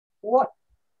what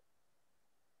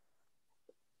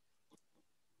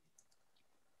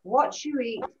you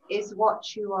eat is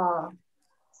what you are.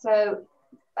 So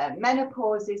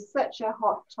menopause is such a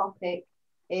hot topic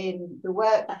in the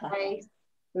workplace.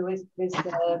 There was in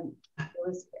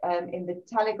the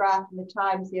Telegraph and the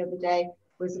Times the other day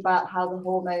was about how the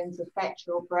hormones affect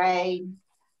your brain,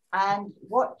 and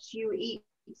what you eat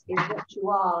is what you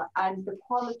are, and the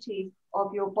quality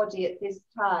of your body at this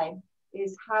time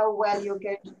is how well you're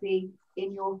going to be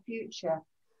in your future.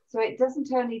 So it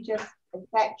doesn't only just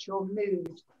affect your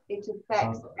mood, it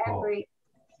affects every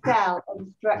cell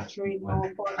and structure in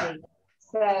your body.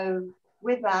 So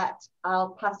with that,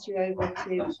 I'll pass you over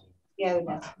to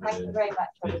Fiona. Thank you very much,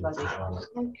 everybody.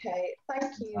 Okay,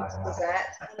 thank you,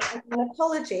 Suzette. And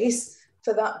apologies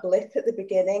for that blip at the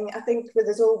beginning. I think with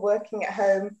us all working at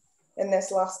home in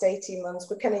this last 18 months,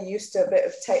 we're kind of used to a bit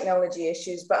of technology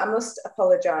issues, but I must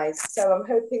apologise. So I'm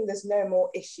hoping there's no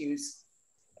more issues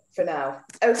for now.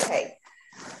 Okay.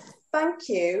 Thank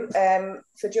you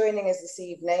for joining us this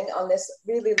evening on this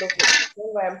really lovely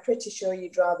evening where I'm pretty sure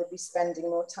you'd rather be spending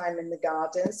more time in the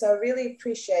garden. So I really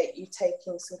appreciate you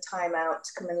taking some time out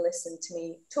to come and listen to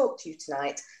me talk to you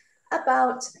tonight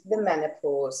about the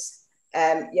menopause.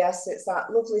 Yes, it's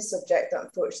that lovely subject that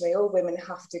unfortunately all women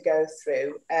have to go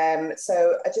through.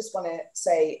 So I just want to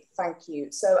say thank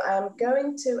you. So I'm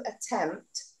going to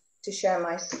attempt to share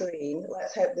my screen.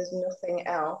 Let's hope there's nothing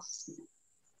else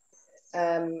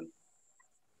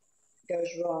goes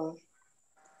wrong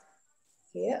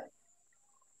here.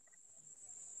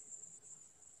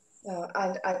 Oh,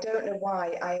 and I don't know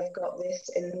why I have got this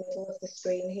in the middle of the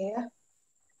screen here.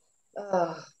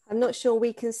 Oh. I'm not sure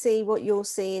we can see what you're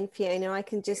seeing, Fiona. I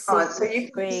can just see so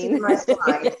you can see my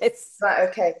slide. Yes. Right,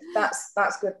 okay, that's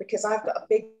good, because I've got a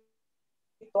big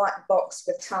black box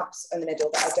with tabs in the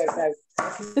middle that I don't know.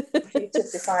 The computer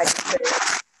decided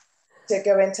to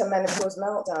go into menopause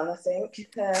meltdown, I think,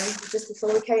 just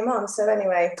before we came on. So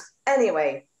anyway,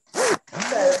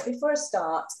 so before I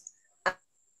start,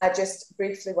 I just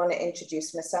briefly want to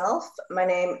introduce myself. My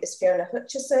name is Fiona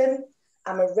Hutchison.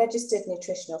 I'm a registered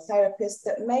nutritional therapist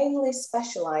that mainly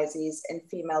specialises in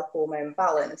female hormone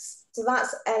balance. So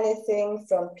that's anything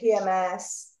from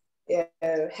PMS,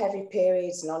 heavy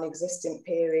periods, non-existent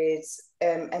periods,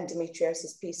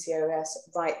 endometriosis, PCOS,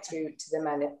 right through to the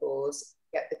menopause.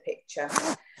 Get the picture.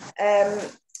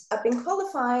 I've been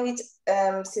qualified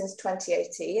since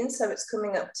 2018, so it's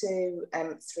coming up to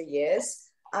 3 years.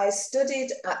 I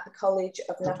studied at the College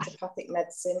of Naturopathic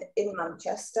Medicine in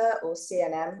Manchester, or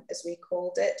CNM as we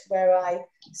called it, where I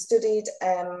studied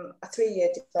a 3-year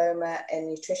diploma in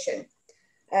nutrition.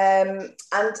 And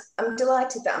I'm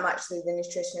delighted that I'm actually the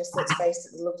nutritionist that's based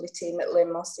at the lovely team at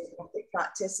Lymm Osteopathic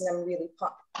Practice, and I'm really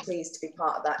pleased to be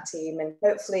part of that team and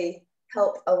hopefully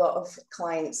help a lot of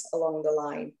clients along the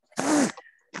line.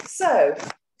 So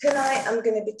tonight I'm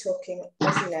going to be talking,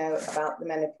 as you know, about the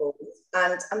menopause,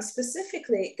 and I'm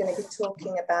specifically going to be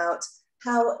talking about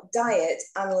how diet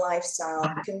and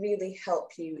lifestyle can really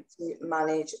help you to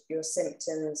manage your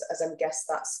symptoms, as I guess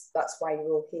that's why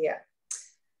you're all here.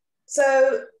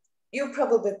 So you'll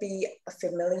probably be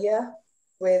familiar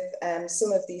with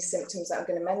some of these symptoms that I'm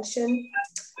going to mention.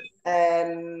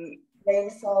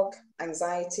 Brain fog,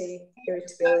 anxiety,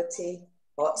 irritability,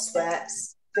 hot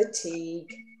sweats,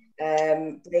 fatigue,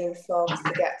 brain fog,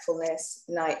 forgetfulness,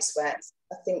 night sweats.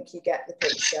 I think you get the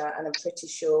picture, and I'm pretty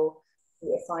sure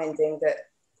you're finding that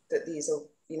these are,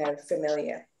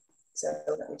 familiar. So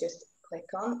let me just click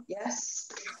on, yes.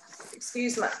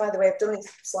 Excuse me, by the way, I've done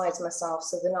these slides myself,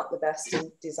 so they're not the best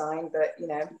in design, but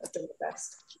I've done the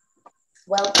best.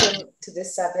 Welcome to the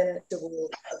 7 doors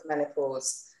of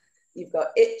menopause. You've got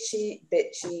itchy,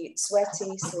 bitchy,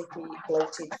 sweaty, sleepy,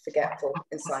 bloated, forgetful,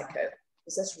 and psycho.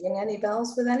 Does this ring any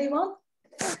bells with anyone?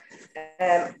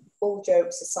 All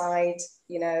jokes aside,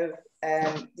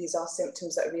 these are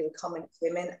symptoms that are really common to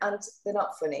women, and they're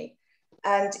not funny.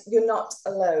 And you're not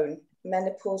alone.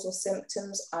 Menopausal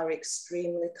symptoms are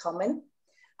extremely common,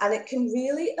 and it can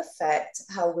really affect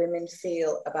how women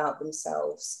feel about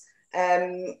themselves.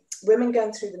 Women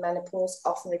going through the menopause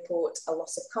often report a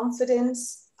loss of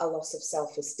confidence, a loss of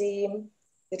self-esteem.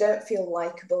 They don't feel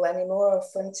likable anymore or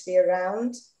fun to be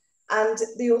around. And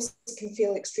they also can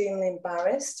feel extremely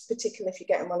embarrassed, particularly if you're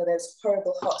getting one of those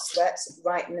horrible hot sweats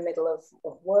right in the middle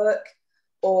of work,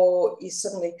 or you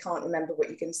suddenly can't remember what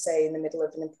you're going to say in the middle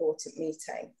of an important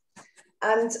meeting.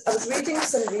 And I was reading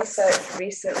some research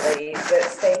recently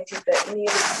that stated that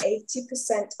nearly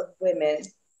 80% of women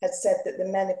had said that the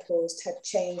menopause had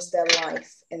changed their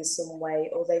life in some way,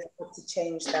 or they've had to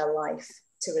change their life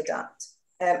to adapt.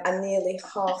 And nearly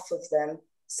half of them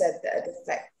said that it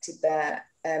affected their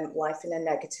life in a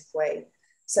negative way.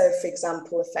 So, for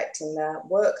example, affecting their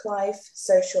work life,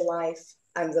 social life,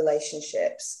 and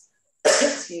relationships.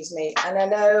 Excuse me. And I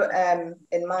know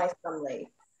in my family,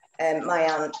 my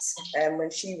aunt,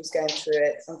 when she was going through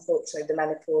it, unfortunately, the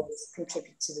menopause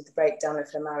contributed to the breakdown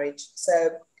of her marriage.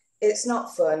 So it's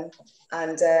not fun.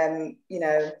 And, you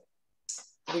know,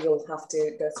 we all have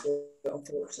to go through it,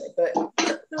 unfortunately, but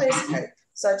there is hope.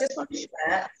 So I just want to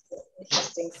share some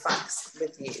interesting facts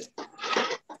with you.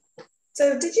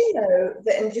 So did you know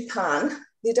that in Japan,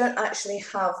 they don't actually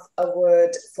have a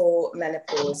word for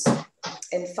menopause?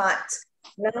 In fact,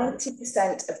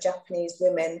 90% of Japanese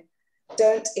women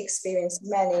don't experience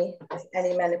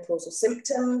any menopausal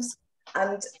symptoms.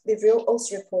 And they've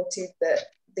also reported that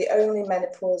the only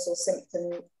menopausal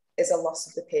symptom is a loss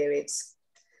of the periods.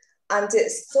 And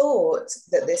it's thought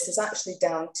that this is actually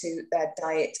down to their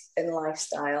diet and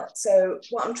lifestyle. So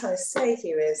what I'm trying to say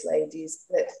here is, ladies,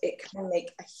 that it can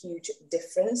make a huge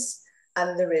difference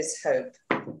and there is hope.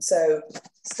 So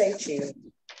stay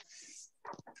tuned.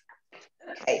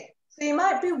 Okay, so you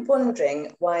might be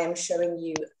wondering why I'm showing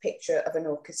you a picture of an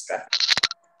orchestra.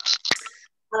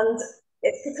 And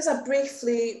it's because I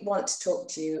briefly want to talk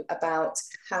to you about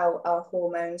how our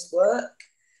hormones work.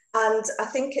 And I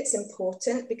think it's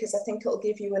important because I think it'll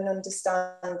give you an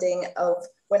understanding of,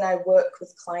 when I work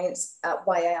with clients,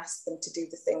 why I ask them to do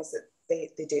the things that they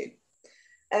do.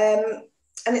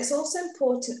 And it's also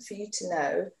important for you to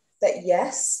know that,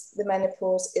 yes, the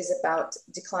menopause is about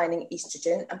declining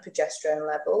estrogen and progesterone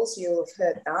levels. You'll have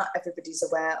heard that. Everybody's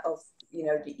aware of, you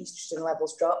know, the estrogen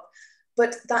levels drop.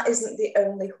 But that isn't the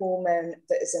only hormone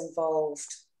that is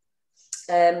involved.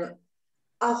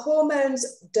 Our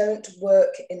hormones don't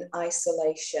work in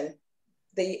isolation.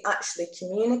 They actually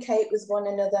communicate with one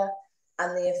another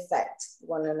and they affect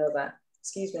one another.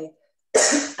 Excuse me.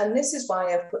 And this is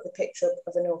why I've put the picture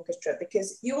of an orchestra,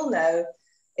 because you will know,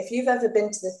 if you've ever been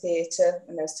to the theatre,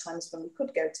 and those times when we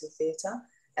could go to the theatre,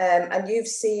 and you've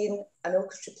seen an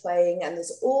orchestra playing, and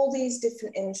there's all these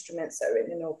different instruments that are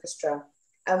in an orchestra.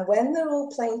 And when they're all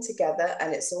playing together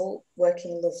and it's all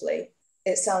working lovely,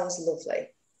 it sounds lovely.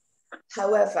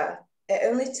 However, it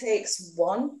only takes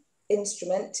one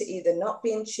instrument to either not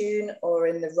be in tune or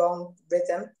in the wrong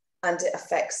rhythm, and it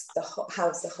affects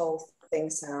how the whole thing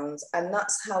sounds. And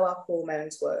that's how our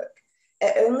hormones work.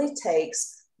 It only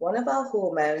takes one of our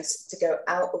hormones to go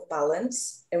out of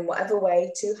balance in whatever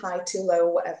way, too high, too low,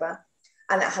 whatever,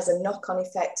 and it has a knock-on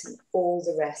effect in all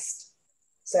the rest.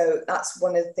 So that's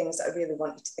one of the things that I really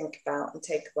want you to think about and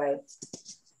take away.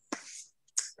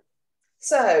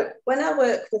 So when I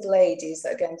work with ladies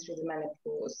that are going through the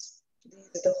menopause, these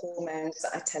are the hormones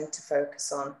that I tend to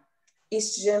focus on: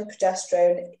 estrogen,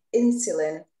 progesterone,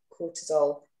 insulin,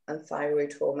 cortisol, and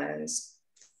thyroid hormones.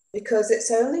 Because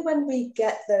it's only when we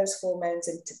get those hormones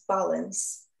into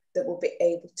balance that we'll be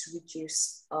able to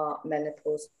reduce our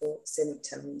menopausal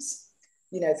symptoms.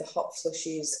 You know, the hot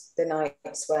flushes, the night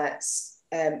sweats,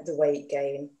 the weight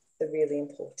gain, they're really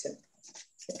important.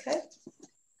 Okay?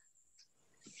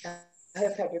 I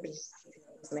hope everybody's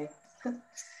with me.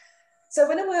 So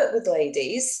when I work with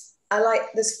ladies,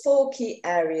 there's 4 key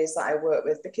areas that I work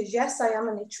with, because yes, I am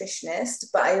a nutritionist,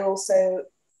 but I also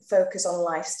focus on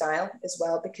lifestyle as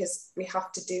well, because we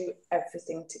have to do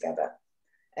everything together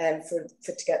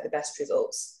to get the best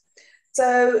results.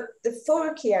 So the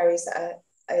 4 key areas that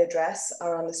I address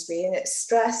are on the screen. It's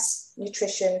stress,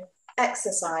 nutrition,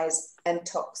 exercise, and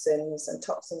toxins. And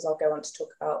toxins I'll go on to talk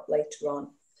about later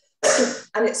on.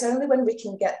 And it's only when we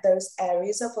can get those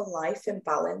areas of our life in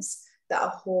balance that our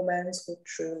hormones will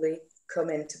truly come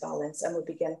into balance and we'll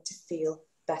begin to feel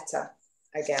better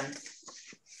again.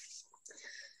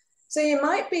 So you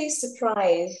might be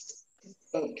surprised to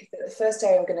think that the first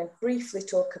area I'm going to briefly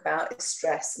talk about is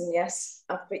stress. And yes,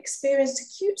 I've experienced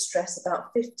acute stress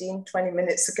about 15, 20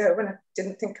 minutes ago when I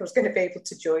didn't think I was going to be able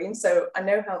to join. So I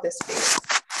know how this feels.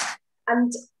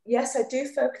 And yes, I do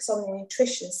focus on the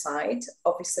nutrition side,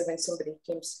 obviously when somebody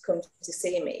comes to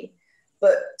see me,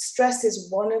 but stress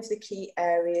is one of the key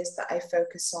areas that I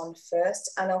focus on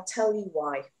first, and I'll tell you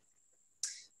why.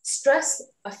 Stress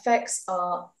affects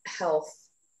our health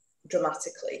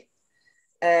dramatically,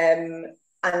 and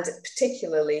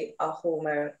particularly our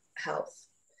hormone health.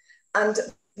 And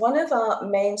one of our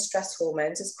main stress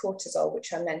hormones is cortisol,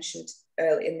 which I mentioned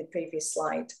earlier in the previous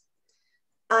slide.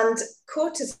 And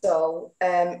cortisol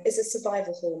is a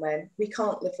survival hormone. We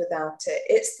can't live without it.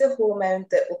 It's the hormone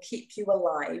that will keep you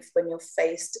alive when you're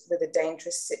faced with a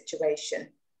dangerous situation.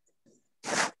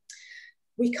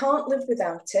 We can't live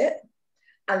without it.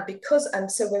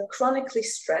 And so we're chronically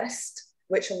stressed,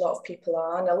 which a lot of people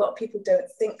are, and a lot of people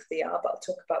don't think they are, but I'll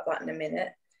talk about that in a minute.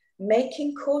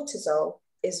 making cortisol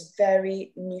is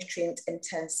very nutrient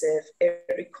intensive. It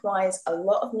requires a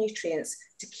lot of nutrients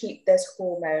to keep this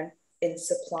hormone in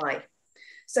supply.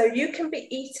 So you can be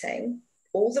eating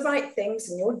all the right things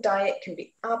and your diet can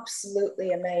be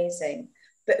absolutely amazing.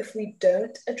 But if we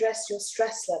don't address your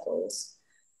stress levels,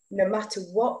 no matter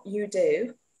what you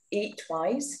do,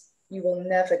 eat-wise, you will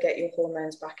never get your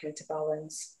hormones back into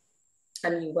balance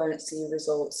and you won't see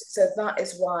results. So that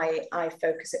is why I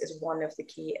focus it as one of the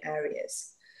key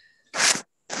areas.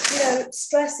 You know,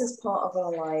 stress is part of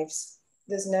our lives.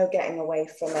 There's no getting away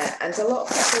from it. And a lot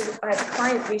of people, I had a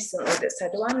client recently that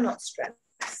said, oh, I'm not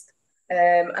stressed.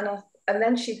 And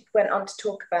then she went on to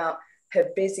talk about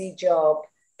her busy job,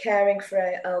 caring for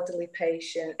her elderly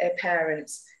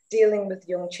parents, dealing with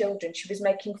young children. She was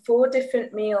making 4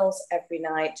 different meals every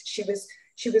night. She was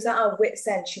at her wit's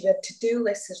end. She had to-do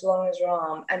lists as long as her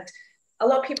arm. And a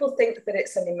lot of people think that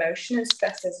it's an emotion and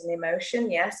stress is an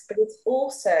emotion, yes, but it's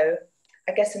also,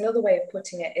 I guess another way of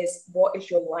putting it is, what is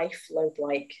your life load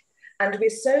like? And we're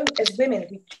so, as women,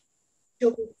 we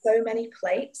juggle so many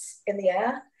plates in the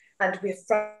air and we're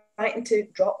frightened to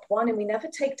drop one and we never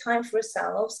take time for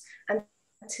ourselves. And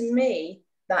to me,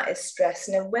 that is stress.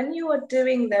 Now, when you are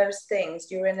doing those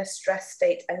things, you're in a stress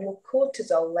state and your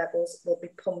cortisol levels will be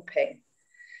pumping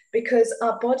because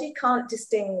our body can't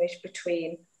distinguish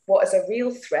between what is a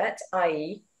real threat,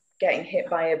 i.e. getting hit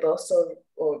by a bus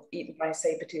or eaten by a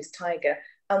saber-toothed tiger,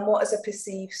 and what is a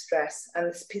perceived stress. And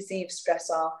the perceived stress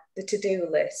are the to-do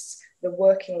lists, the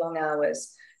working long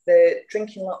hours, the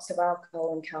drinking lots of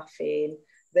alcohol and caffeine,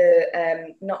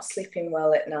 the not sleeping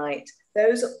well at night.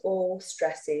 Those are all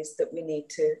stresses that we need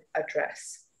to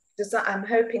address. I'm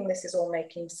hoping this is all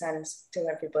making sense to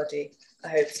everybody. I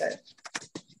hope so.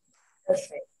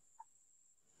 Okay.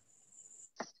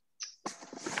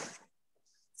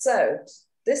 So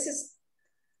this is,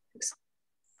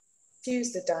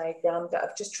 excuse the diagram, but I'm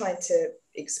just trying to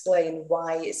explain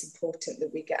why it's important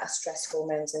that we get our stress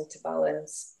hormones into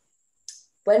balance.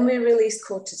 When we release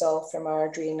cortisol from our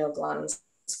adrenal glands,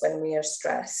 when we are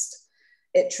stressed,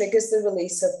 it triggers the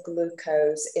release of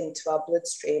glucose into our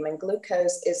bloodstream. And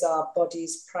glucose is our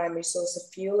body's primary source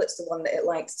of fuel. It's the one that it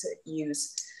likes to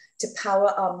use to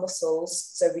power our muscles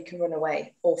so we can run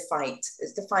away or fight.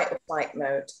 It's the fight or flight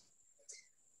mode.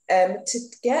 To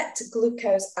get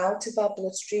glucose out of our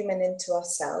bloodstream and into our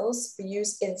cells, we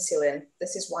use insulin.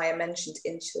 This is why I mentioned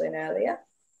insulin earlier.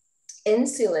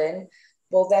 Insulin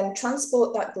will then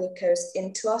transport that glucose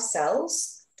into our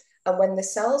cells. And when the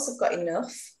cells have got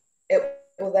enough, it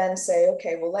will then say,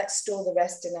 okay, well, let's store the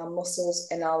rest in our muscles,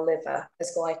 in our liver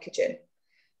as glycogen.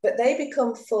 But they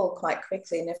become full quite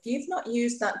quickly. And if you've not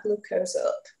used that glucose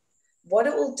up, what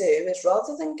it will do is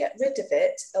rather than get rid of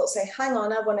it, it'll say, hang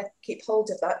on, I want to keep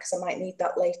hold of that because I might need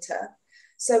that later.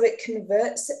 So it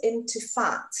converts it into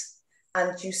fat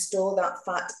and you store that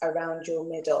fat around your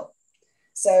middle.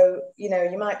 So, you know,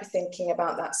 you might be thinking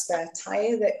about that spare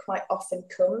tire that quite often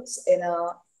comes in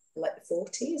our like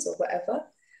 40s or whatever.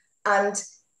 And,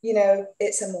 you know,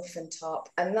 it's a muffin top.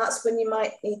 And that's when you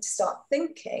might need to start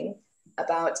thinking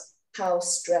about how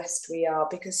stressed we are,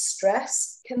 because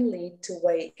stress can lead to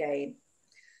weight gain.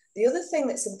 The other thing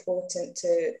that's important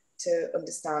to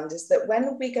understand is that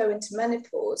when we go into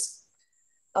menopause,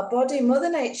 our body, Mother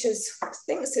Nature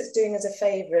thinks it's doing us a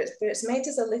favor, but it's made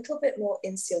us a little bit more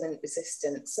insulin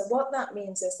resistant. So what that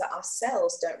means is that our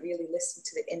cells don't really listen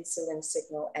to the insulin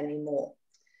signal anymore.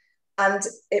 And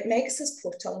it makes us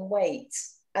put on weight.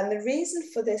 And the reason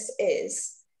for this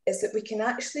is that we can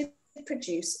actually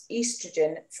produce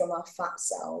estrogen from our fat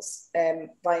cells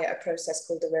via a process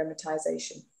called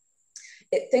aromatization.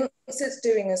 It thinks it's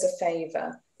doing us a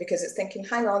favor because it's thinking,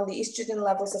 hang on, the estrogen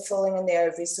levels are falling in the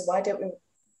ovaries, so why don't we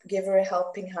give her a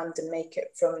helping hand and make it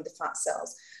from the fat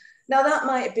cells? Now, that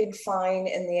might have been fine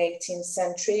in the 18th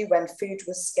century when food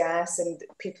was scarce and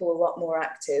people were a lot more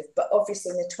active, but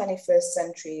obviously in the 21st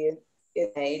century in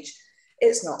age,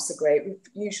 it's not so great. We've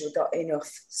usually got enough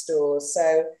stores.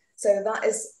 So that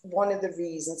is one of the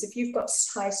reasons. If you've got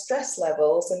high stress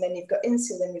levels and then you've got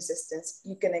insulin resistance,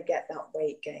 you're going to get that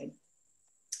weight gain.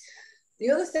 The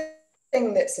other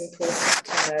thing that's important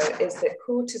to know is that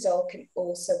cortisol can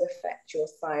also affect your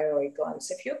thyroid gland.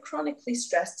 So if you're chronically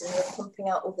stressed and you're pumping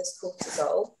out all this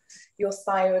cortisol, your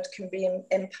thyroid can be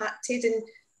impacted.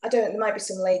 And there might be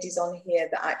some ladies on here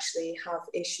that actually have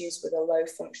issues with a low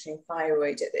functioning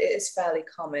thyroid. It is fairly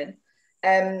common.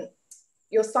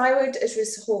 Your thyroid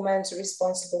hormones are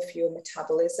responsible for your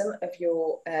metabolism of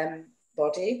your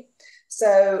body.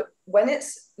 So when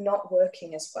it's not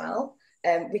working as well,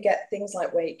 we get things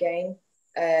like weight gain,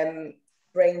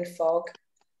 brain fog,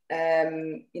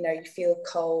 you know, you feel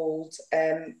cold,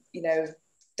 you know,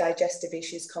 digestive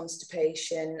issues,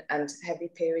 constipation, and heavy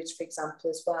periods, for example,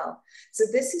 as well. So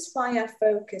this is why I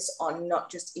focus on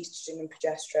not just estrogen and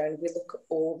progesterone. We look at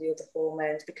all the other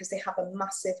hormones because they have a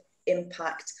massive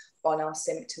impact on our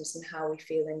symptoms and how we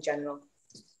feel in general.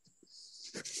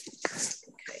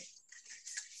 Okay,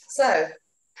 so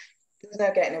there's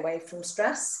no getting away from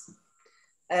stress.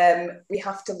 We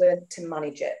have to learn to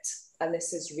manage it, and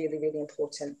this is really, really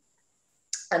important.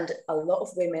 And a lot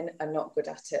of women are not good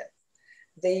at it.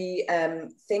 They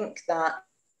think that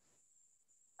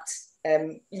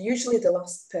usually the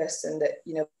last person that,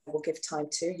 you know, will give time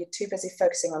to, you're too busy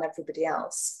focusing on everybody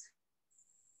else.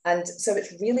 And so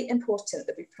it's really important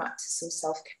that we practice some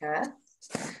self-care.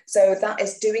 So that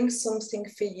is doing something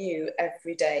for you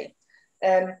every day.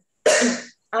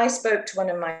 I spoke to one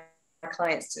of my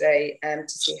clients today to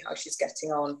see how she's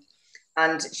getting on.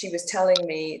 And she was telling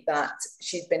me that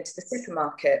she'd been to the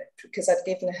supermarket because I'd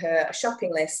given her a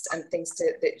shopping list and things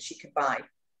that she could buy.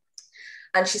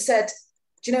 And she said,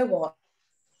 do you know what?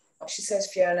 She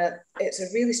says, Fiona, it's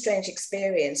a really strange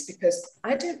experience because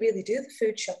I don't really do the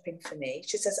food shopping for me.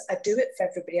 She says, I do it for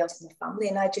everybody else in the family,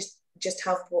 and I just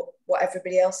have what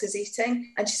everybody else is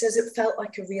eating. And she says it felt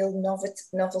like a real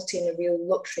novelty and a real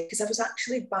luxury because I was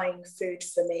actually buying food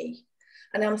for me.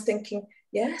 And I'm thinking,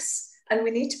 yes, and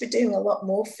we need to be doing a lot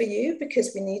more for you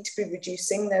because we need to be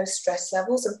reducing those stress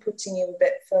levels and putting you a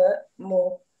bit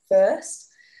more first.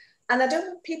 And I don't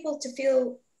want people to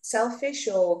feel selfish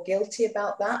or guilty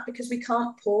about that because we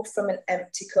can't pour from an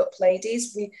empty cup,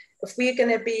 ladies. If we're going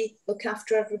to look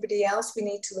after everybody else, we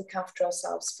need to look after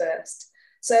ourselves first.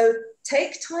 So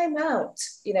take time out,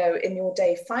 you know, in your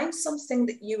day. Find something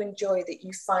that you enjoy, that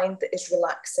you find that is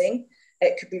relaxing.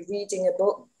 It could be reading a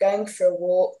book, going for a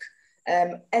walk,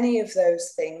 any of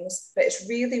those things. But it's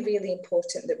really, really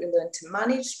important that we learn to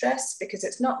manage stress because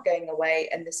it's not going away,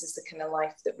 and this is the kind of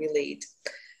life that we lead.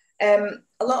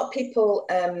 A lot of people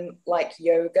like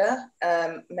yoga.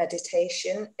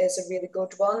 Meditation is a really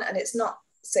good one, and it's not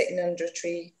sitting under a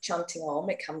tree chanting Om.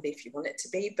 It can be if you want it to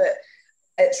be, but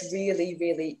it's really,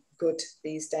 really good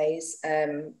these days,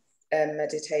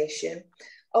 meditation.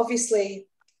 Obviously,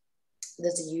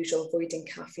 there's the usual avoiding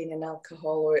caffeine and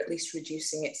alcohol, or at least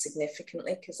reducing it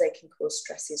significantly because they can cause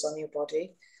stresses on your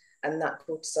body and that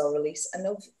cortisol release.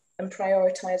 And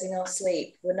prioritizing our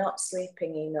sleep. We're not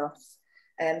sleeping enough.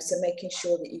 So making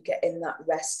sure that you get in that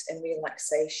rest and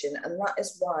relaxation. And that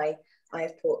is why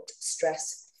I've put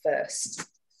stress first,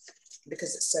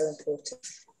 because it's so important.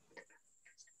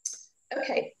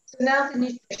 Okay, so now the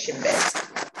nutrition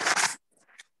bit.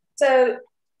 So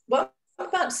what I'm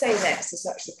about to say next is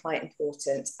actually quite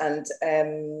important, and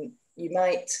you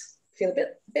might feel a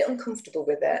bit uncomfortable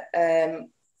with it.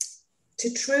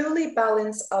 To truly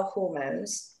balance our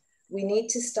hormones, we need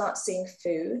to start seeing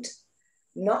food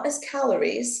not as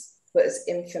calories, but as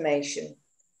information.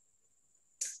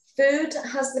 Food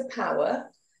has the power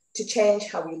to change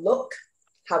how we look,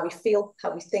 how we feel,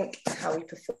 how we think, how we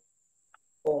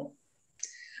perform.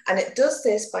 And it does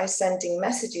this by sending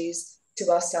messages to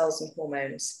our cells and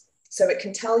hormones. So it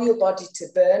can tell your body to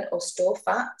burn or store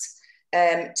fat,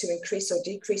 to increase or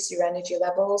decrease your energy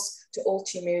levels, to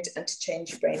alter your mood, and to change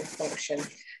your brain function.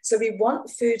 So we want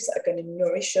foods that are going to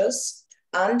nourish us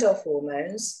and our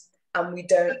hormones, and we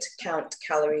don't count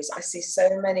calories. I see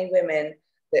so many women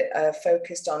that are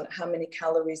focused on how many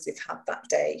calories they've had that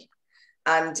day.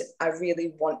 And I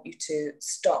really want you to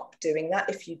stop doing that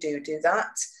if you do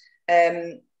that.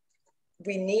 I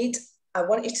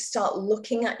want you to start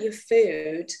looking at your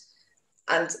food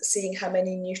and seeing how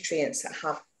many nutrients it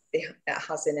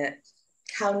has in it,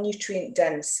 how nutrient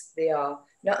dense they are,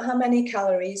 not how many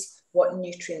calories, what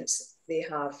nutrients they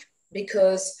have.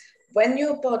 Because when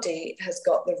your body has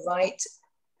got the right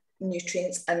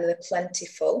nutrients and they're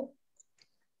plentiful,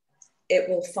 it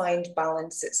will find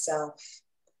balance itself.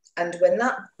 And when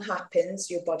that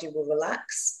happens, your body will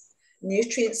relax,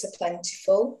 nutrients are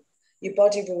plentiful, your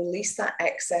body will release that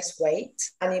excess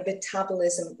weight, and your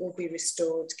metabolism will be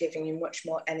restored, giving you much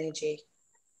more energy.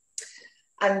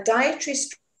 And dietary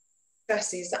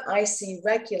stresses that I see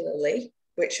regularly,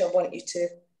 which I want you to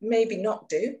maybe not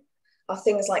do, are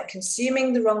things like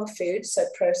consuming the wrong foods, so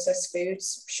processed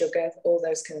foods, sugar, all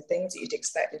those kind of things that you'd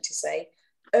expect me to say,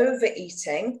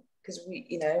 overeating, because we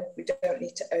don't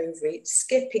need to overeat,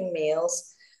 skipping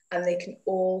meals, and they can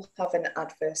all have an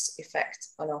adverse effect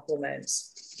on our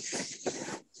hormones.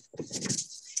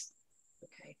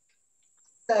 Okay,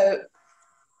 so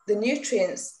the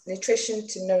nutrition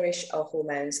to nourish our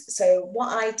hormones. So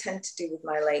what I tend to do with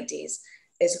my ladies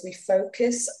is we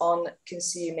focus on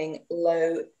consuming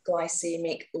low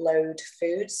glycemic load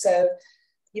food. So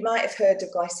you might have heard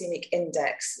of glycemic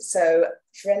index. So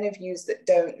for any of you that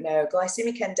don't know,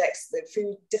 glycemic index,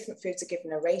 different foods are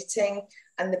given a rating,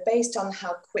 and they're based on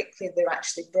how quickly they're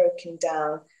actually broken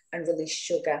down and release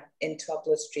sugar into our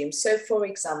bloodstream. So for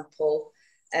example,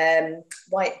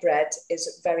 white bread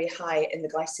is very high in the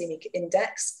glycemic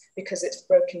index because it's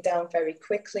broken down very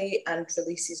quickly and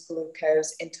releases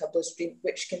glucose into our bloodstream,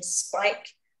 which can spike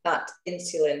that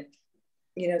insulin,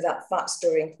 you know, that fat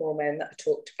storing hormone that I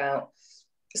talked about.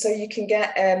 So you can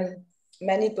get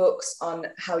many books on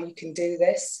how you can do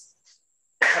this.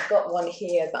 I've got one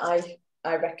here that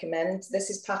I recommend. This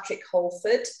is Patrick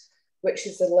Holford, which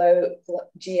is the Low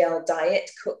GL Diet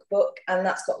Cookbook, and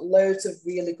that's got loads of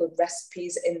really good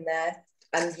recipes in there,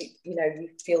 and you know, you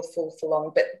feel full for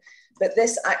long. But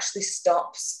this actually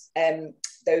stops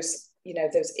those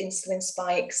insulin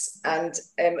spikes, and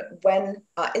when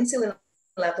our insulin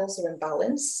levels are in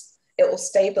balance, it will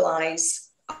stabilize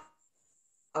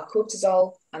our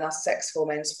cortisol and our sex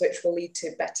hormones, which will lead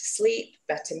to better sleep,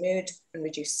 better mood, and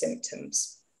reduced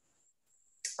symptoms.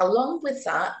 Along with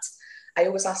that, I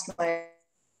always ask my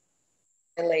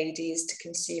ladies to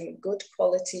consume good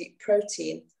quality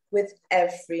protein with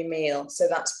every meal. So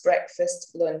that's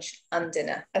breakfast, lunch, and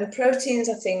dinner. And proteins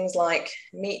are things like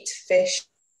meat, fish,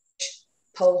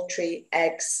 poultry,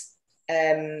 eggs,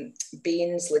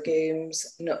 beans,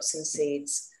 legumes, nuts, and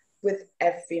seeds with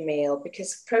every meal,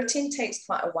 because protein takes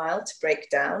quite a while to break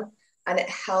down, and it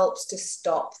helps to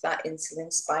stop that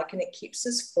insulin spike, and it keeps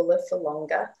us fuller for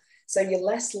longer. So you're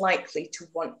less likely to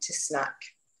want to snack.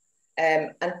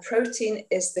 And protein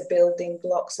is the building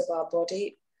blocks of our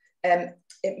body.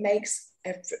 It makes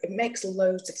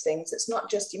loads of things. It's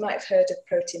not just, you might have heard of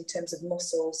protein in terms of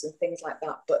muscles and things like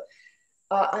that, but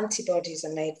our antibodies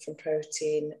are made from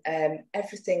protein.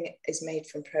 Everything is made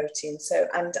from protein. So,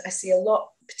 and I see a lot,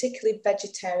 particularly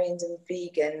vegetarians and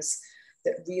vegans,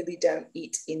 that really don't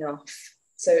eat enough.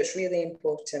 So it's really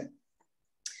important.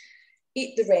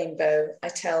 Eat the rainbow. I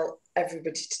tell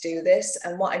everybody to do this.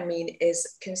 And what I mean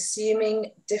is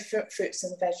consuming different fruits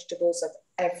and vegetables of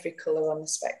every colour on the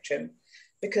spectrum,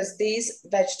 because these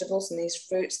vegetables and these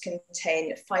fruits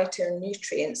contain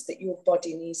phytonutrients that your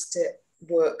body needs to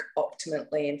work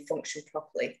optimally and function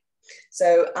properly.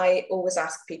 So I always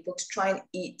ask people to try and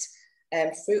eat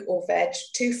fruit or veg,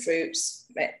 2 fruits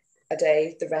a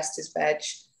day, the rest is veg,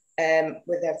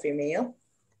 with every meal,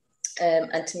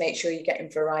 and to make sure you're getting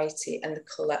variety and the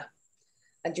colour.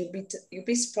 And you'll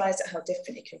be surprised at how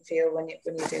different you can feel when you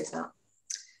do that.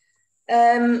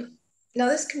 Now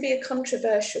this can be a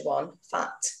controversial one,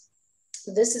 fat.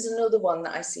 This is another one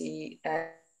that I see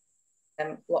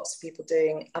lots of people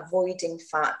doing, avoiding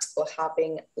fat or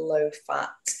having low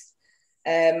fat.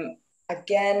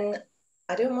 Again,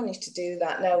 I don't want you to do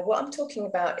that. Now, what I'm talking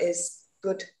about is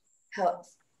good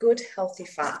healthy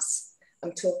fats.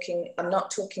 I'm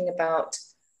not talking about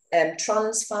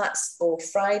trans fats or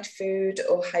fried food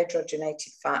or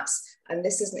hydrogenated fats. And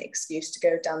this is an excuse to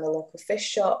go down the local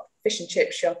fish and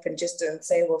chip shop and just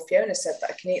say, well, Fiona said that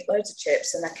I can eat loads of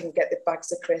chips and I can get the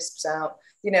bags of crisps out.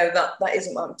 You know, that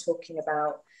isn't what I'm talking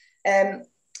about.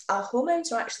 Our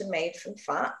hormones are actually made from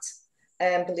fat,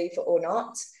 believe it or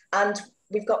not. And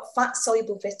we've got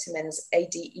fat-soluble vitamins, A,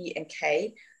 D, E, and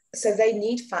K. So they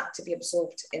need fat to be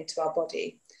absorbed into our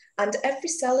body. And every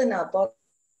cell in our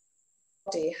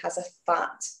body has a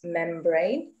fat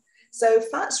membrane. So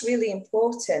fat's really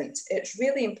important. It's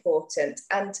really important.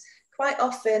 And quite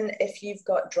often, if you've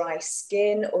got dry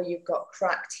skin or you've got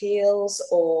cracked heels,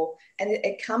 and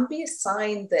it can be a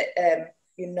sign that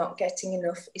you're not getting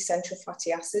enough essential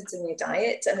fatty acids in your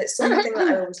diet. And it's something that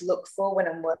I always look for when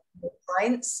I'm working with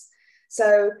clients.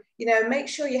 So, you know, make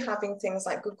sure you're having things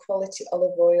like good quality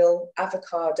olive oil,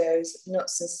 avocados,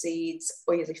 nuts and seeds,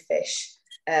 oily fish,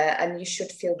 and you should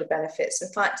feel the benefits. In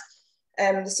fact,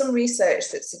 there's some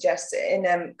research that suggests that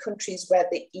in countries where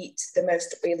they eat the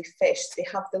most oily fish, they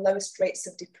have the lowest rates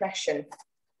of depression,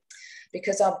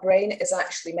 because our brain is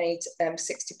actually made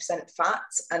 60% fat,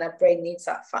 and our brain needs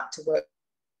that fat to work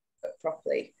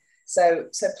properly. So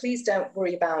please don't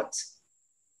worry about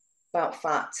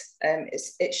fat.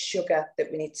 It's sugar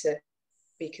that we need to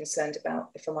be concerned about,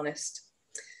 if I'm honest.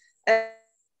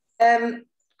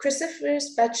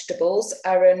 Cruciferous vegetables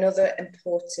are another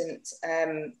important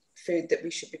food that we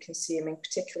should be consuming,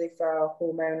 particularly for our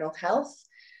hormonal health.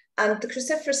 And the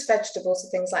cruciferous vegetables are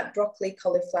things like broccoli,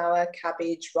 cauliflower,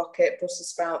 cabbage, rocket, Brussels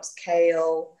sprouts,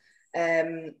 kale,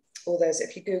 all those,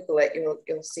 if you Google it,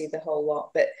 you'll see the whole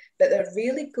lot, but they're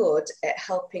really good at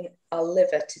helping our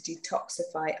liver to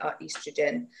detoxify our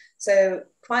estrogen. So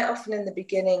quite often in the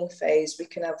beginning phase, we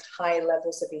can have high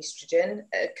levels of estrogen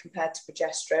compared to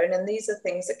progesterone. And these are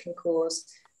things that can cause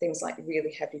things like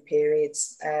really heavy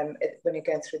periods when you're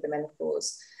going through the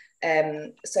menopause.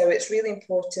 So it's really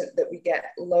important that we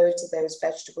get loads of those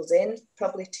vegetables in,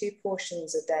 probably 2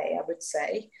 portions a day, I would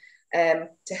say,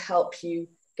 to help you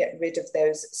get rid of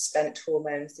those spent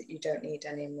hormones that you don't need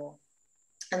anymore.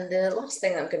 And the last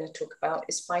thing I'm going to talk about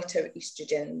is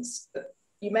phytoestrogens.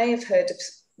 You may have heard of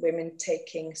women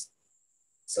taking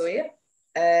soya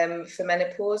for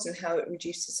menopause and how it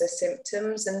reduces their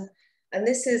symptoms. And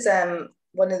this is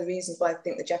one of the reasons why I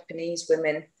think the Japanese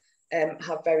women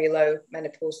have very low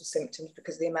menopausal symptoms,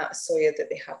 because of the amount of soya that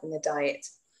they have in the diet.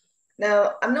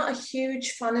 Now, I'm not a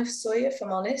huge fan of soya, if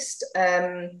I'm honest.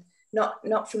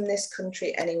 Not from this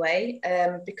country anyway,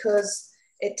 because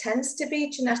it tends to be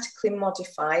genetically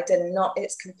modified and not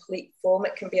its complete form.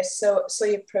 It can be a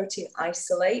soya protein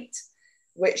isolate,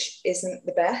 which isn't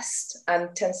the best,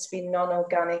 and tends to be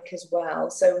non-organic as well.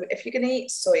 So if you're going to eat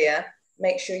soya,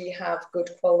 make sure you have good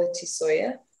quality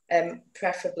soya,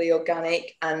 preferably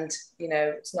organic, and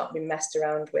it's not been messed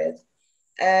around with.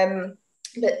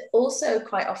 But also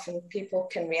quite often people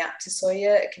can react to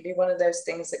soya. It can be one of those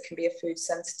things that can be a food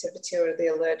sensitivity or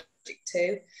they're allergic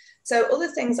to. So other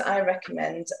things that I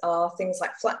recommend are things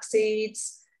like flax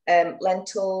seeds,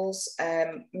 lentils,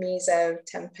 miso,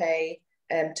 tempeh,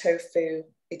 tofu,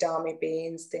 edamame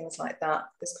beans, things like that.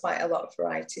 There's quite a lot of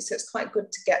variety. So it's quite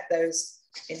good to get those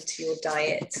into your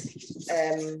diet.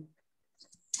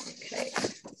 Okay.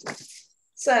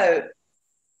 So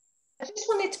I just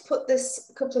wanted to put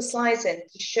this couple of slides in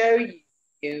to show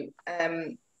you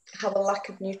how the lack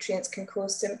of nutrients can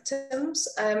cause symptoms.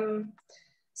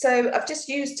 So I've just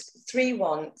used three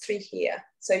here.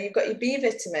 So you've got your B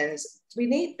vitamins. We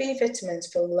need B vitamins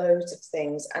for loads of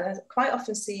things, and I quite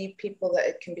often see people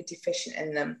that can be deficient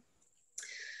in them.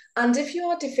 And if you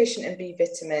are deficient in B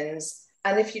vitamins,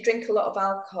 and if you drink a lot of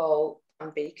alcohol,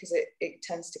 because it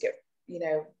tends to get,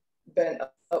 burnt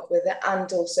up with it,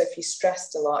 and also if you're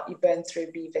stressed a lot, you burn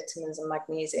through B vitamins and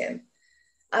magnesium.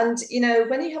 And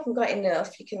when you haven't got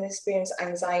enough, you can experience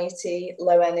anxiety,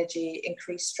 low energy,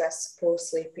 increased stress, poor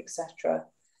sleep, etc.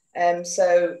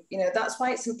 So that's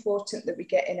why it's important that we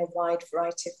get in a wide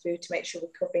variety of food to make sure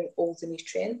we're covering all the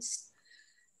nutrients.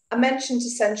 I mentioned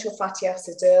essential fatty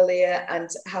acids earlier and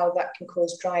how that can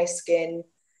cause dry skin,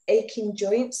 aching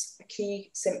joints, a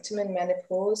key symptom in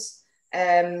menopause.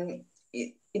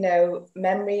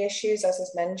 Memory issues, as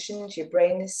I mentioned, your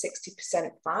brain is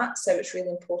 60% fat, so it's really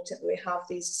important that we have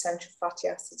these essential fatty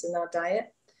acids in our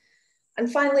diet.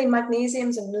 And finally, magnesium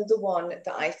is another one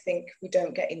that I think we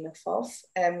don't get enough of.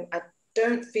 I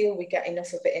don't feel we get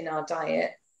enough of it in our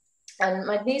diet. And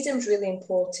magnesium is really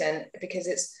important because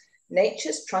it's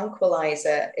nature's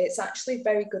tranquilizer. It's actually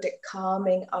very good at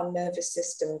calming our nervous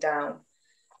system down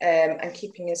and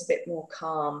keeping us a bit more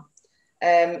calm.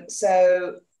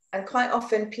 And quite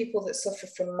often people that suffer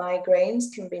from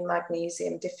migraines can be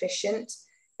magnesium deficient.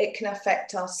 It can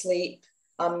affect our sleep,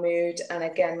 our mood, and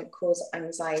again, cause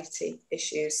anxiety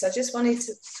issues. So I just wanted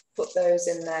to put those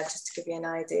in there just to give you an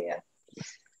idea.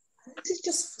 This is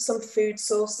just some food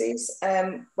sources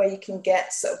where you can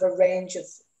get sort of a range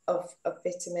of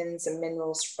vitamins and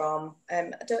minerals from.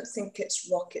 I don't think it's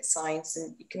rocket science,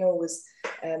 and you can always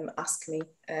ask me,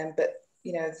 but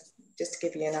just to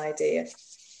give you an idea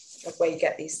of where you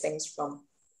get these things from.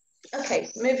 Okay,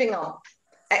 moving on.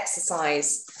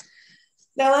 Exercise.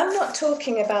 Now, I'm not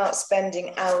talking about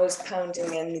spending hours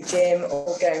pounding in the gym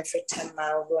or going for a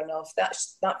 10-mile run off. That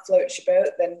floats your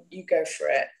boat, then you go for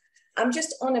it. I'm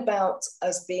just on about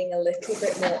us being a little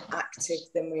bit more active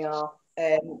than we are.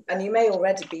 And you may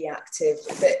already be active,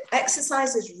 but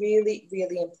exercise is really,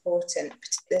 really important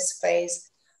to this phase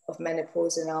of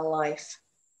menopause in our life.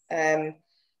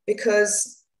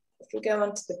 Because if we go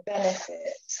on to the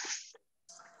benefits,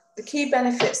 the key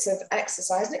benefits of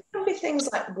exercise, and it can be things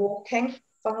like walking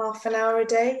for half an hour a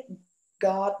day,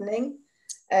 gardening,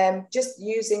 just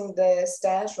using the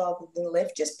stairs rather than the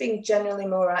lift, just being generally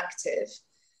more active.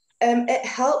 It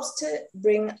helps to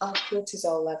bring our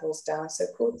cortisol levels down. So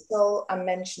cortisol, I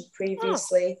mentioned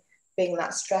previously, being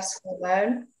that stress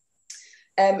hormone.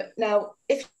 Now,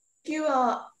 if you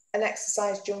are an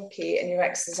exercise junkie and you're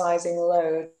exercising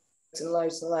loads and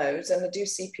loads and loads, and I do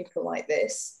see people like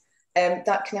this,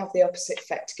 that can have the opposite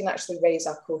effect. It can actually raise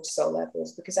our cortisol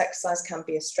levels because exercise can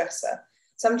be a stressor.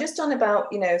 So I'm just on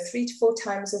about 3 to 4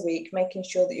 times a week, making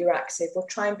sure that you're active, or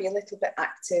try and be a little bit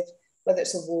active, whether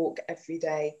it's a walk every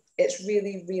day. It's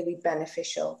really, really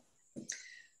beneficial.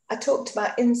 I talked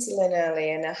about insulin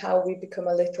earlier and how we become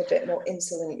a little bit more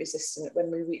insulin resistant when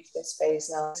we reach this phase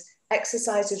now.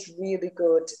 Exercise is really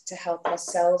good to help our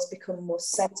cells become more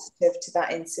sensitive to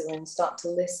that insulin, start to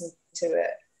listen to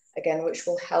it again, which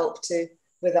will help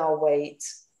with our weight.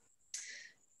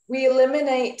 We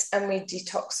eliminate and we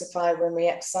detoxify when we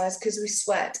exercise because we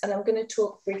sweat. And I'm going to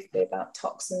talk briefly about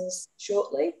toxins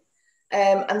shortly.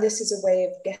 And this is a way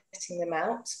of getting them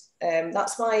out.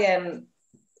 That's why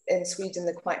in Sweden,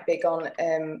 they're quite big on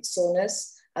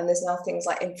saunas. And there's now things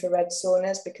like infrared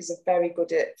saunas because they're very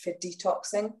good for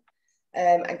detoxing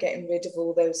and getting rid of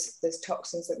all those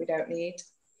toxins that we don't need.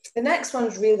 The next one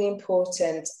is really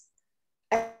important.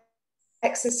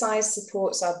 Exercise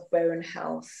supports our bone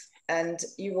health. And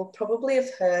you will probably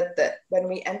have heard that when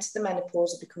we enter the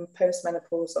menopause or become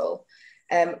postmenopausal,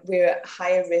 we're at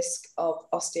higher risk of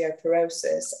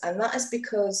osteoporosis. And that is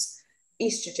because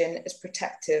estrogen is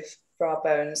protective for our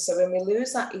bones. So when we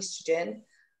lose that estrogen,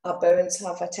 our bones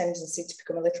have a tendency to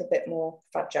become a little bit more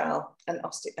fragile and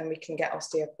we can get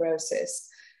osteoporosis.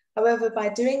 However, by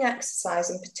doing exercise,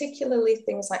 and particularly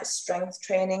things like strength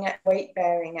training,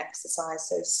 weight-bearing exercise,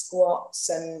 so squats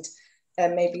and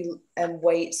maybe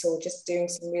weights, or just doing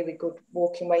some really good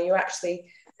walking where you're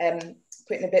actually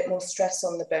putting a bit more stress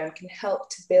on the bone, can help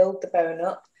to build the bone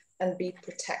up and be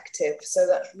protective. So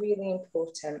that's really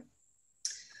important.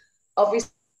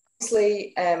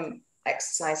 Obviously,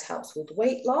 exercise helps with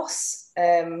weight loss.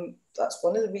 That's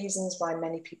one of the reasons why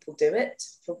many people do it,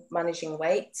 for managing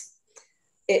weight.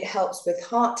 It helps with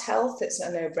heart health. It's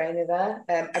a no-brainer there.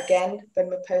 Again, when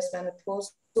we're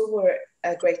postmenopausal, we're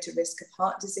at a greater risk of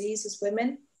heart disease as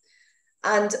women.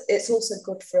 And it's also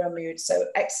good for our mood. So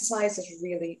exercise is a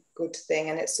really good thing.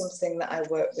 And it's something that I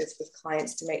work with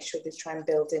clients to make sure they try and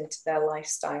build into their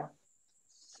lifestyle.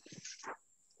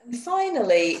 And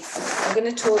finally, I'm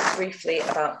going to talk briefly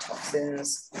about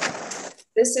toxins.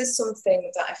 This is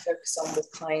something that I focus on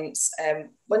with clients.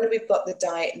 When we've got the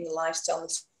diet and the lifestyle and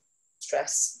the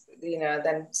stress,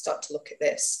 then start to look at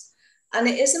this. And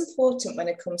it is important when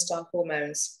it comes to our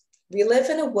hormones. We live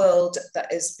in a world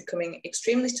that is becoming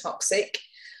extremely toxic.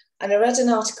 And I read an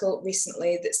article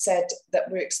recently that said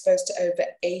that we're exposed to over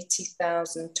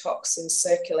 80,000 toxins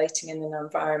circulating in an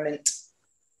environment.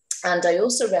 And I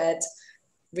also read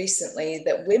recently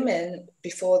that women,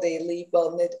 before they leave,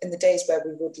 well, in the days where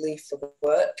we would leave for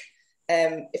work,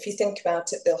 if you think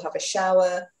about it, they'll have a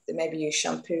shower, they maybe use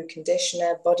shampoo,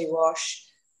 conditioner, body wash,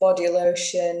 body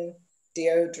lotion,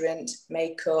 deodorant,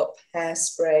 makeup,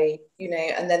 hairspray,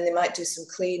 and then they might do some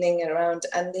cleaning around,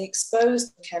 and they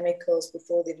expose the chemicals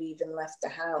before they've even left the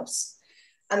house.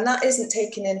 And that isn't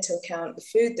taking into account the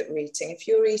food that we're eating. If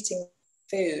you're eating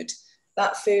food,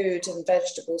 that food and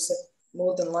vegetables have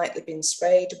more than likely been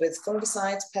sprayed with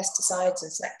fungicides, pesticides,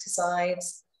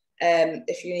 insecticides.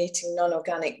 If you're eating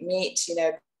non-organic meat,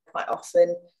 quite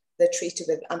often they're treated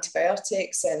with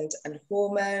antibiotics and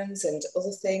hormones and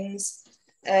other things.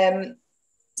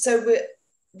 So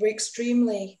we're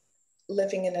extremely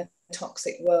living in a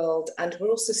toxic world, and we're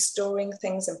also storing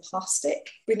things in plastic.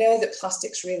 We know that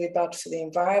plastic's really bad for the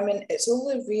environment. It's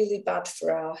also really bad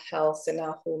for our health and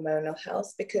our hormonal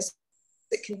health because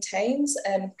it contains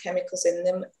chemicals in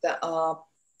them that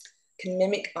can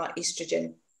mimic our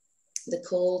estrogen. They're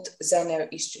called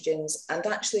xenoestrogens, and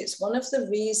actually it's one of the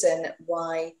reasons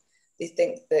why they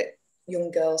think that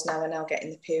young girls now are now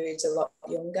getting the periods a lot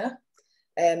younger.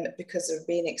 Because they're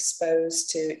being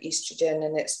exposed to estrogen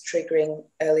and it's triggering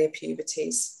earlier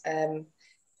puberties,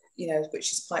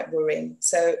 which is quite worrying.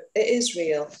 So it is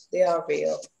real, they are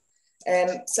real.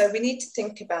 So we need to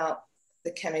think about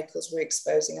the chemicals we're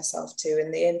exposing ourselves to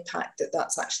and the impact that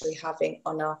that's actually having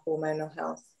on our hormonal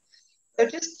health. So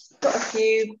just got a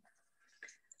few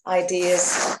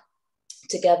ideas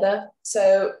together.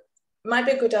 So it might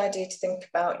be a good idea to think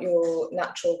about your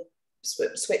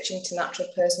switching to natural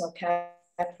personal care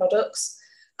products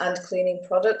and cleaning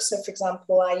products. So for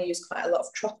example, I use quite a lot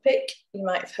of Tropic. You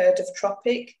might have heard of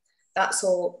Tropic. That's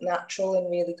all natural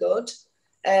and really good.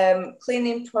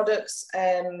 Cleaning products,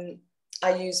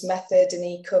 I use Method and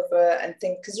E-Cover and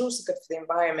things because they're also good for the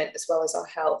environment as well as our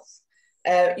health.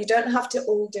 You don't have to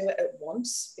all do it at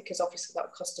once because obviously that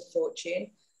would cost a fortune.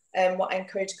 What I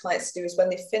encourage clients to do is when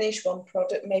they finish one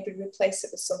product, maybe replace it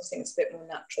with something that's a bit more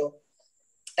natural.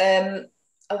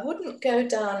 I wouldn't go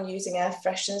down using air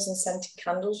fresheners and scented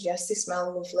candles. Yes, they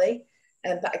smell lovely.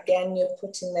 But again, you're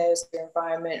putting those in the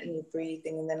environment and you're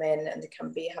breathing them in, and they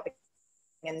can be having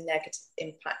a negative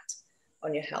impact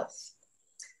on your health.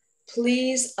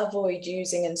 Please avoid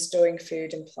using and storing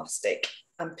food in plastic,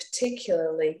 and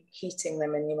particularly heating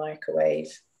them in your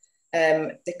microwave.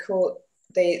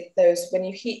 those, when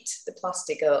you heat the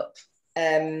plastic up,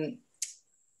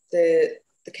 the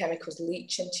chemicals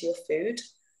leach into your food,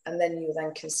 and then you're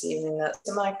then consuming that.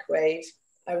 The microwave,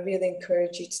 I really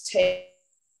encourage you to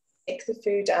take the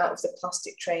food out of the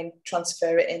plastic tray,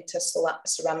 transfer it into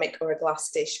ceramic or a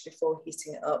glass dish before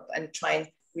heating it up, and try and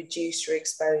reduce your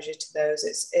exposure to those.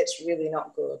 It's really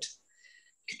not good.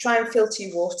 You could try and filter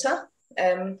your water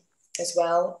as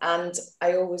well, and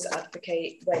I always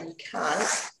advocate, where you can,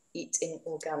 eating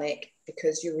organic,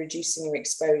 because you're reducing your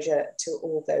exposure to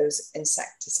all those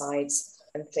insecticides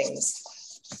and things.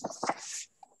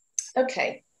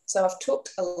 Okay, so I've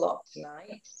talked a lot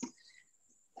tonight.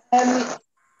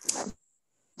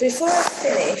 Before I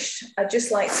finish, I'd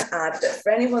just like to add that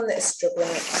for anyone that is struggling,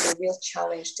 it can be a real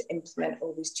challenge to implement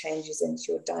all these changes into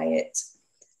your diet.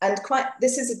 And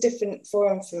this is a different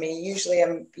forum for me. Usually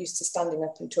I'm used to standing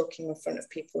up and talking in front of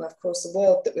people. And of course, the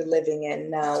world that we're living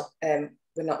in now,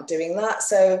 we're not doing that.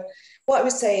 So what I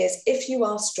would say is, if you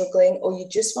are struggling, or you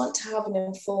just want to have an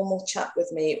informal chat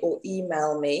with me, or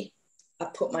email me, I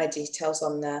put my details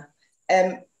on there.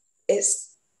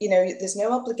 It's, you know, there's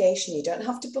no obligation. You don't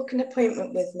have to book an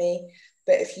appointment with me.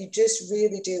 But if you just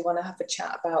really do want to have a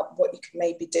chat about what you could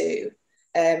maybe do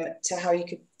to how you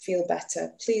could feel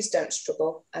better, please don't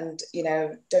struggle, and, you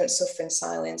know, don't suffer in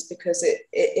silence, because it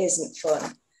isn't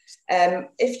fun.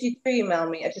 If you do email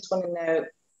me, I just want to know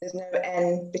there's no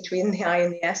N between the I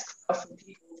and the S. Often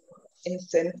people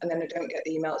Inson, and then I don't get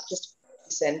the email. It's just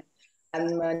Inson,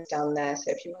 and mine's down there. So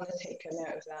if you want to take a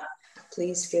note of that,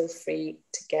 please feel free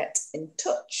to get in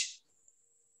touch.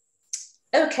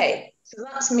 Okay, so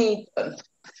that's me done.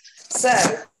 So,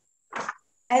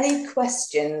 any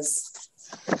questions?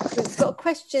 We've got a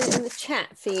question in the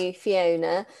chat for you,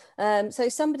 Fiona. So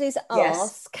somebody's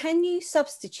asked, can you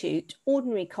substitute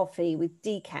ordinary coffee with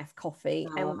decaf coffee,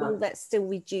 and will that still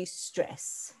reduce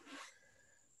stress?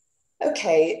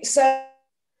 Okay, so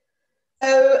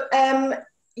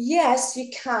yes, you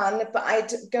can, but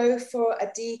I'd go for a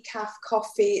decaf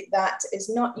coffee that is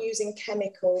not using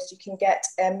chemicals. You can get,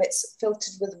 it's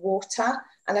filtered with water,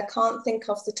 and I can't think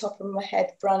off the top of my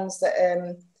head brands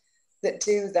that that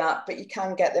do that, but you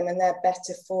can get them, and they're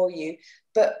better for you.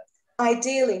 But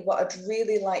ideally, what I'd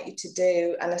really like you to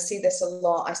do, and I see this a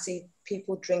lot, I see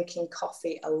people drinking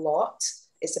coffee a lot,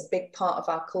 it's a big part of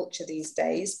our culture these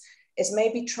days, is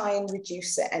maybe try and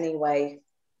reduce it anyway.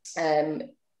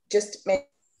 Just maybe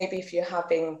if you're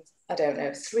having, I don't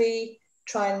know, 3,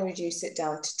 try and reduce it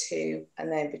down to 2,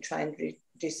 and then try and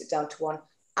reduce it down to 1.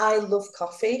 I love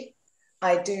coffee.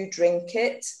 I do drink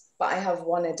it, but I have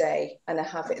 1 a day, and I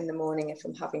have it in the morning if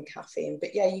I'm having caffeine.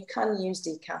 But yeah, you can use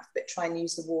decaf, but try and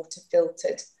use the water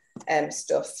filtered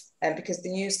stuff, because they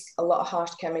use a lot of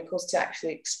harsh chemicals to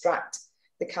actually extract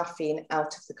the caffeine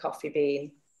out of the coffee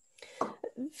bean.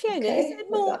 Fiona, Okay, is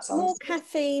there more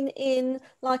caffeine in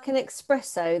like an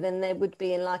espresso than there would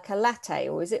be in like a latte,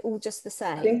 or is it all just the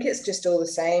same? I think it's just all the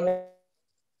same.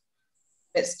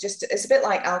 It's a bit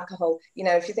like alcohol. You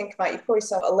know, if you think about it, you pour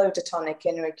yourself a load of tonic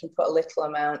in, or you can put a little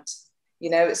amount, you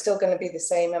know, it's still going to be the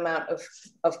same amount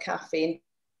of caffeine.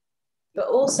 But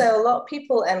also a lot of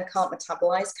people can't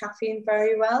metabolize caffeine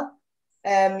very well.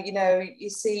 You know, you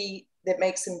see that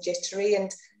makes them jittery.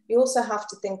 And you also have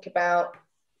to think about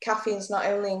caffeine's not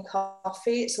only in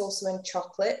coffee, it's also in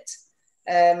chocolate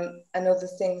and other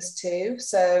things too.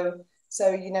 So,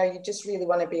 you know, you just really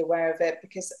want to be aware of it,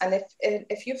 because, and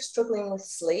if you're struggling with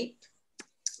sleep,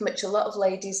 which a lot of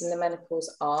ladies in the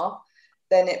menopause are,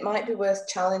 then it might be worth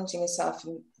challenging yourself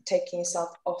and taking yourself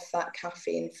off that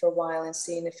caffeine for a while and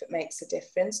seeing if it makes a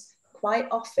difference. Quite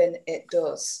often it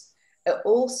does. It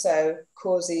also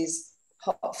causes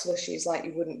hot flushes like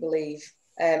you wouldn't believe,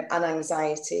 and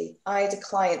anxiety. I had a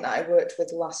client that I worked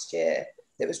with last year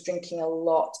that was drinking a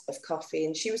lot of coffee,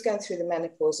 and she was going through the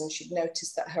menopause, and she'd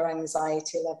noticed that her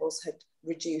anxiety levels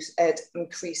had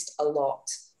increased a lot,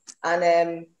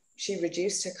 and she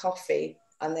reduced her coffee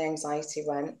and the anxiety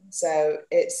went. So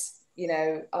it's, you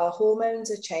know, our hormones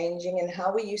are changing, and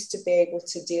how we used to be able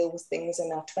to deal with things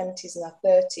in our 20s and our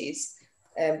 30s,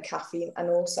 caffeine and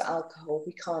also alcohol,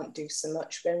 we can't do so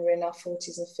much when we're in our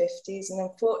 40s and 50s. And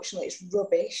unfortunately, it's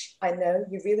rubbish. I know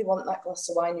you really want that glass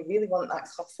of wine, you really want that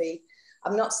coffee.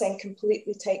 I'm not saying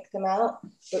completely take them out,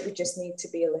 but we just need to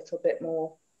be a little bit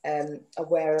more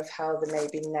aware of how they may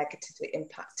be negatively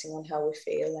impacting on how we're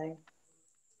feeling.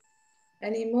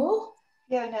 Any more?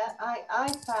 Fiona,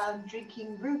 I found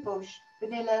drinking rooibos,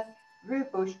 vanilla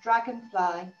rooibos,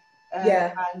 dragonfly,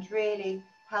 and really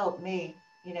helped me,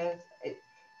 you know,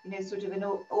 sort of, and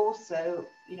also,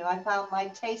 you know, I found my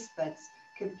taste buds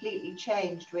completely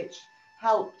changed, which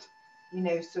helped, you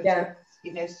know, sort of,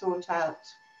 you know, sort out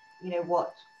you know,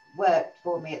 what worked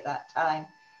for me at that time.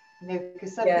 You know,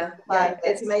 because some Yeah, people find that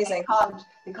it's amazing.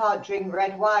 they can't drink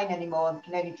red wine anymore, and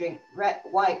can only drink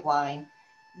white wine.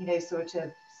 You know, sort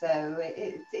of. So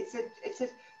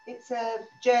it's a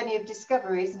journey of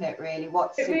discovery, isn't it? Really,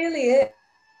 it really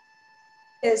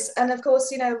is. And of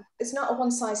course, you know, it's not a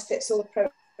one size fits all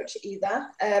approach either.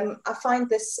 I find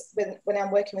this when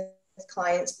I'm working with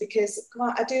clients, because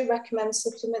I do recommend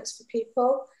supplements for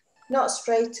people, not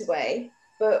straight away,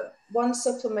 but one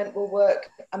supplement will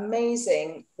work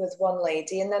amazing with one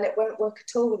lady and then it won't work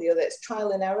at all with the other. It's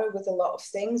trial and error with a lot of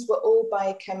things. We're all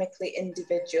biochemically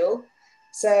individual.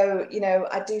 So, you know,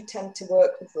 I do tend to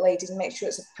work with ladies and make sure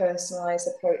it's a personalized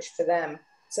approach for them.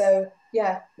 So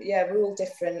yeah, we're all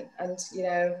different, and you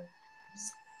know,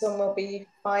 some will be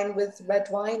fine with red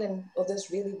wine and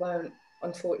others really won't,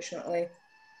 unfortunately.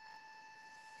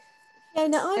 Yeah,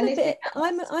 no,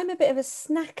 I'm a bit of a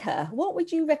snacker. What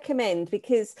would you recommend?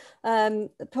 Because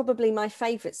probably my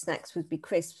favourite snacks would be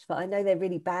crisps, but I know they're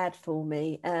really bad for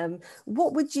me.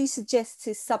 What would you suggest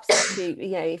to substitute?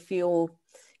 You know, if you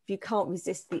can't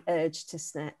resist the urge to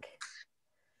snack.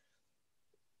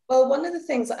 Well, one of the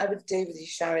things that I would do with you,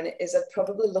 Sharon, is I'd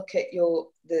probably look at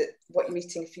what you're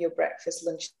eating for your breakfast,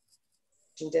 lunch,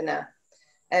 and dinner,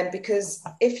 and because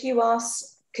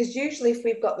because usually if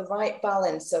we've got the right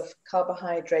balance of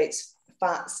carbohydrates,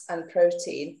 fats, and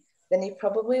protein, then you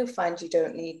probably will find you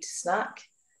don't need to snack.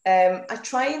 I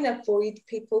try and avoid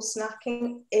people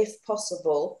snacking if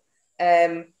possible,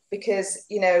 because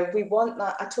you know we want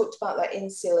that. I talked about that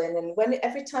insulin, and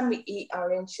every time we eat, our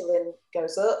insulin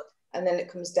goes up and then it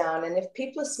comes down. And if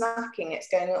people are snacking, it's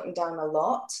going up and down a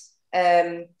lot.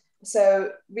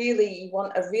 So really, you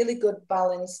want a really good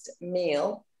balanced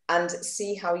meal and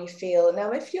see how you feel.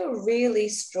 Now, if you're really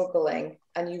struggling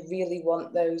and you really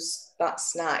want that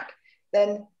snack,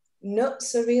 then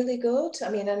nuts are really good. I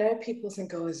mean, I know people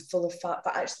think, oh, it's full of fat,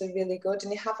 but actually really good.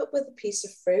 And you have it with a piece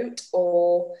of fruit,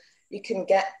 or you can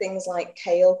get things like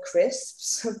kale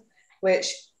crisps,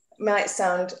 which might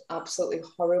sound absolutely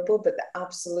horrible, but they're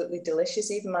absolutely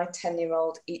delicious. Even my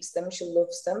 10-year-old eats them. She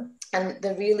loves them. And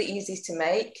they're really easy to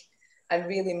make and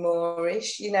really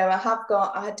moreish. You know,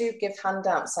 I do give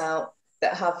handouts out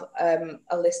that have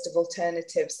a list of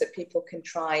alternatives that people can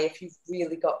try if you've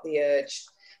really got the urge.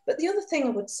 But the other thing I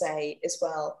would say as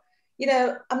well, you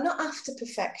know, I'm not after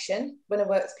perfection when I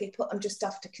work with people. I'm just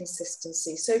after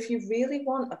consistency. So if you really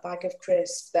want a bag of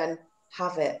crisps, then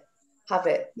have it.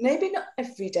 Maybe not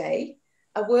every day.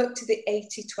 I work to the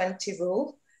 80-20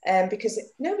 rule, because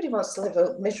nobody wants to live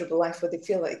a miserable life where they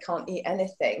feel like they can't eat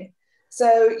anything.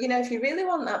 So, you know, if you really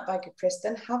want that bag of crisps,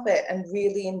 then have it and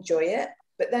really enjoy it.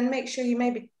 But then make sure you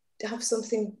maybe have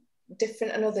something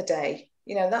different another day.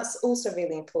 You know, that's also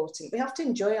really important. We have to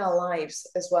enjoy our lives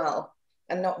as well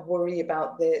and not worry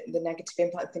about the negative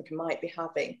impact I think I might be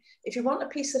having. If you want a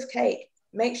piece of cake,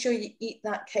 make sure you eat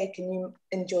that cake and you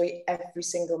enjoy every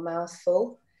single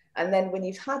mouthful. And then when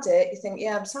you've had it, you think,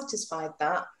 yeah, I'm satisfied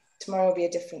that. Tomorrow will be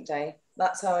a different day.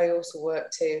 That's how I also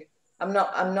work too. I'm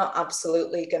not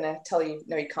absolutely going to tell you,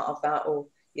 no, you can't have that, or,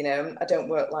 you know, I don't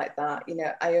work like that. You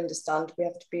know, I understand we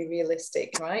have to be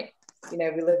realistic, right? You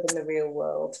know, we live in the real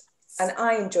world. And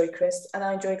I enjoy crisps and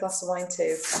I enjoy a glass of wine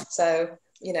too. So,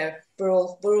 you know, we're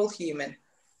all human.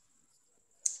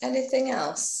 Anything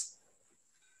else?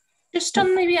 Just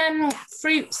on the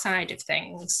fruit side of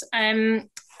things, and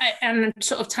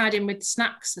sort of tied in with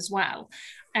snacks as well,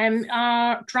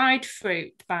 are dried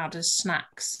fruit bad as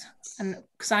snacks? And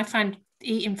because I find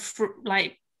eating fruit,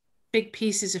 like big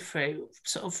pieces of fruit,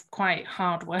 sort of quite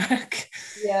hard work.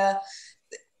 Yeah,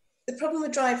 the problem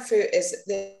with dried fruit is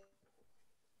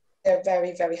they're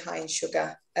very, very high in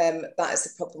sugar. That is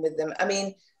the problem with them. I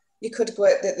mean, you could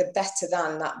work that they're better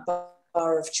than that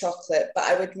bar of chocolate, but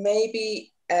I would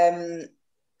maybe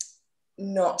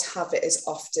not have it as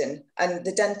often. And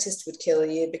the dentist would kill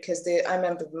you, because I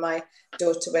remember my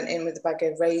daughter went in with a bag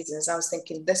of raisins. I was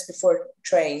thinking this before I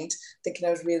trained, thinking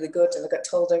I was really good, and I got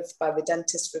told off by the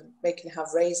dentist for making her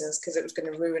have raisins because it was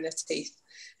going to ruin her teeth.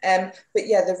 But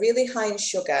yeah, they're really high in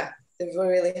sugar. They're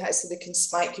really high, so they can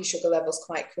spike your sugar levels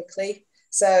quite quickly.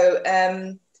 So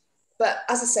but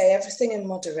as I say, everything in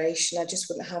moderation. I just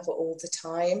wouldn't have it all the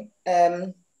time.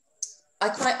 I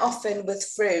quite often with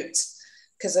fruit,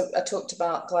 because I talked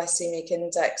about glycemic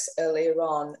index earlier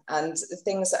on, and the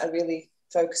things that I really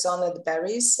focus on are the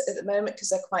berries at the moment, because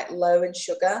they're quite low in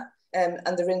sugar, and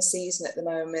they're in season at the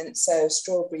moment. So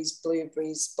strawberries,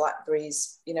 blueberries,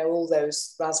 blackberries, you know, all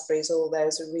those, raspberries, all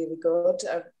those are really good,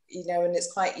 you know, and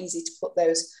it's quite easy to put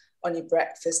those on your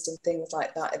breakfast and things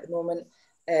like that at the moment,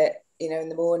 you know, in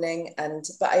the morning.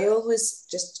 But I always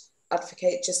just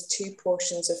advocate just 2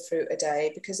 portions of fruit a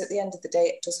day, because at the end of the day,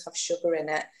 it does have sugar in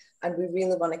it. And we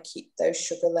really want to keep those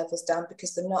sugar levels down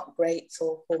because they're not great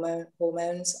for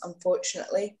hormones,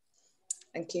 unfortunately,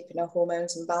 and keeping our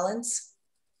hormones in balance.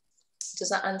 Does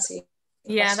that answer your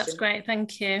question? Yeah, that's great.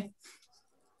 Thank you.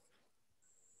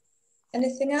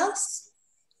 Anything else?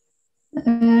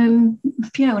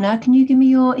 Fiona, can you give me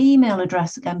your email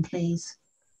address again, please?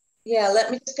 Yeah,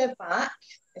 let me just go back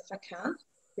if I can.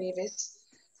 Previous.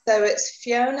 So it's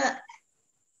Fiona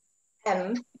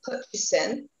M.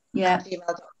 Hutchison at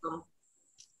gmail.com.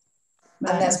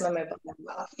 Right. And there's my mobile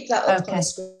number. I'll keep that up on the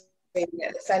screen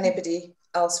if anybody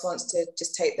else wants to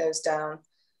just take those down.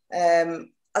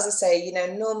 As I say, you know,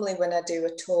 normally when I do a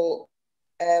talk,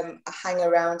 I hang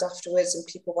around afterwards and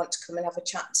people want to come and have a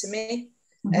chat to me.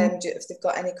 If they've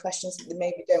got any questions that they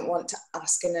maybe don't want to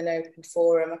ask in an open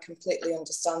forum, I completely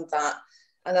understand that.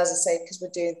 And as I say, because we're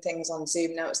doing things on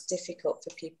Zoom now, it's difficult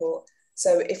for people.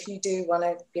 So if you do want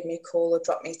to give me a call or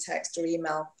drop me a text or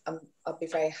email, I'll be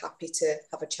very happy to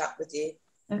have a chat with you.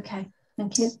 Okay,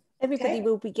 thank you. Everybody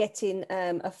will be getting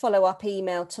a follow-up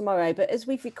email tomorrow, but as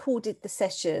we've recorded the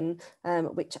session,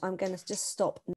 which I'm going to just stop